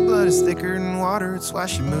always heard blood is thicker than water. It's why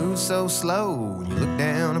she moves so slow when you look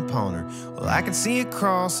down upon her. Well, I can see it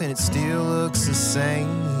cross and it still looks the same.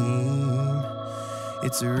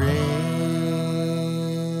 It's a rain.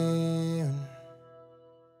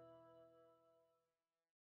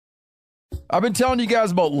 I've been telling you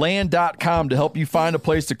guys about land.com to help you find a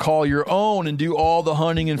place to call your own and do all the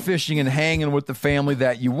hunting and fishing and hanging with the family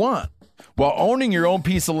that you want. While owning your own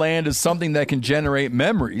piece of land is something that can generate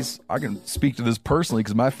memories, I can speak to this personally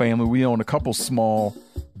because my family, we own a couple small,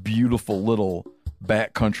 beautiful little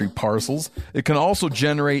backcountry parcels. It can also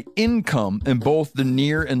generate income in both the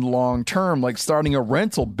near and long term, like starting a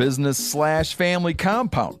rental business / family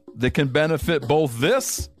compound that can benefit both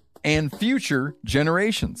this and future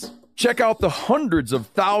generations. Check out the hundreds of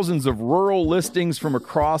thousands of rural listings from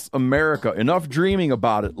across America. Enough dreaming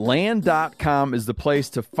about it. Land.com is the place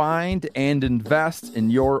to find and invest in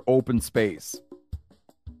your open space.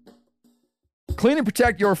 Clean and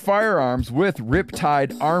protect your firearms with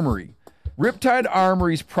Riptide Armory. Riptide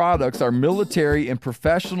Armory's products are military and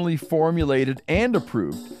professionally formulated and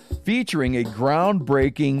approved, featuring a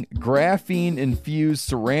groundbreaking graphene-infused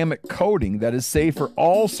ceramic coating that is safe for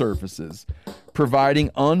all surfaces, providing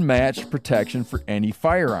unmatched protection for any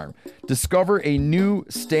firearm. Discover a new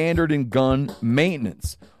standard in gun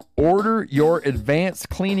maintenance. Order your advanced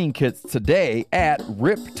cleaning kits today at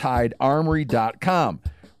riptidearmory.com.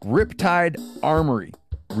 Riptide Armory.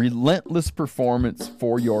 relentless performance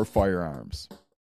for your firearms.